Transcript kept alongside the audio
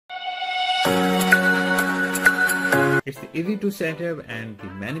It's easy to set up, and the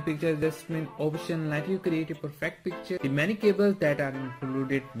many picture adjustment option let you create a perfect picture. The many cables that are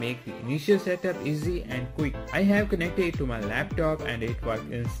included make the initial setup easy and quick. I have connected it to my laptop and it works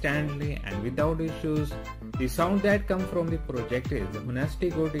instantly and without issues. The sound that comes from the projector is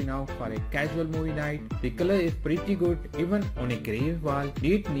honestly good enough for a casual movie night. The color is pretty good even on a grey wall.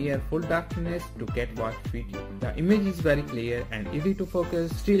 Need near full darkness to get watch video. The image is very clear and easy to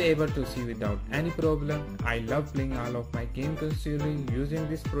focus, still able to see without any problem. I love playing all of my game constantly using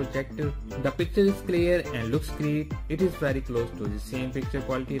this projector. The picture is clear and looks great. It is very close to the same picture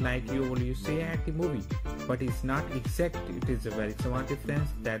quality like you see at the movie, but it's not exact. It is a very small difference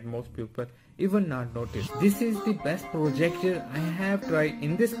that most people even not notice. This is the best projector I have tried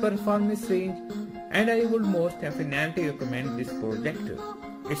in this performance range, and I would most definitely recommend this projector.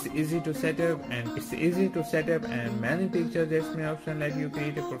 It's easy to set up and many picture adjustment options let you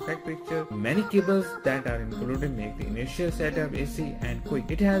create a perfect picture. Many cables that are included make the initial setup easy and quick.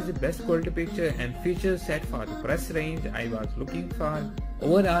 It has the best quality picture and features set for the price range I was looking for.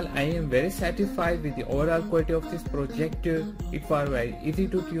 Overall, I am very satisfied with the overall quality of this projector. It was very easy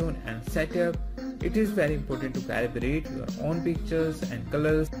to tune and set up. It is very important to calibrate your own pictures and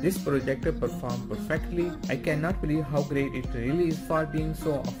colors. This projector performs perfectly. I cannot believe how great it really is for being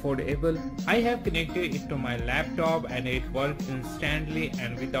so affordable. I have connected it to my laptop and it works instantly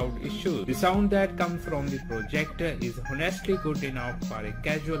and without issues. The sound that comes from the projector is honestly good enough for a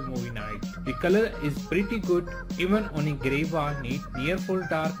casual movie night. The color is pretty good even on a grey wall. Need near full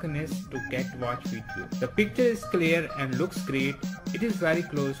darkness to get watch video. The picture is clear and looks great. It is very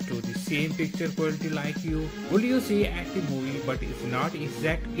close to the same picture quality like you see at the movie, but it's not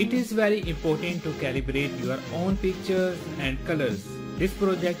exact. It is very important to calibrate your own pictures and colors. This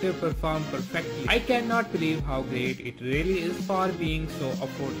projector performs perfectly. I cannot believe how great it really is for being so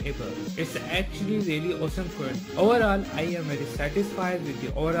affordable. It's actually really awesome quality. Overall, I am very satisfied with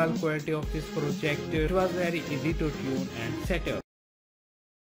the overall quality of this projector. It was very easy to tune and set up.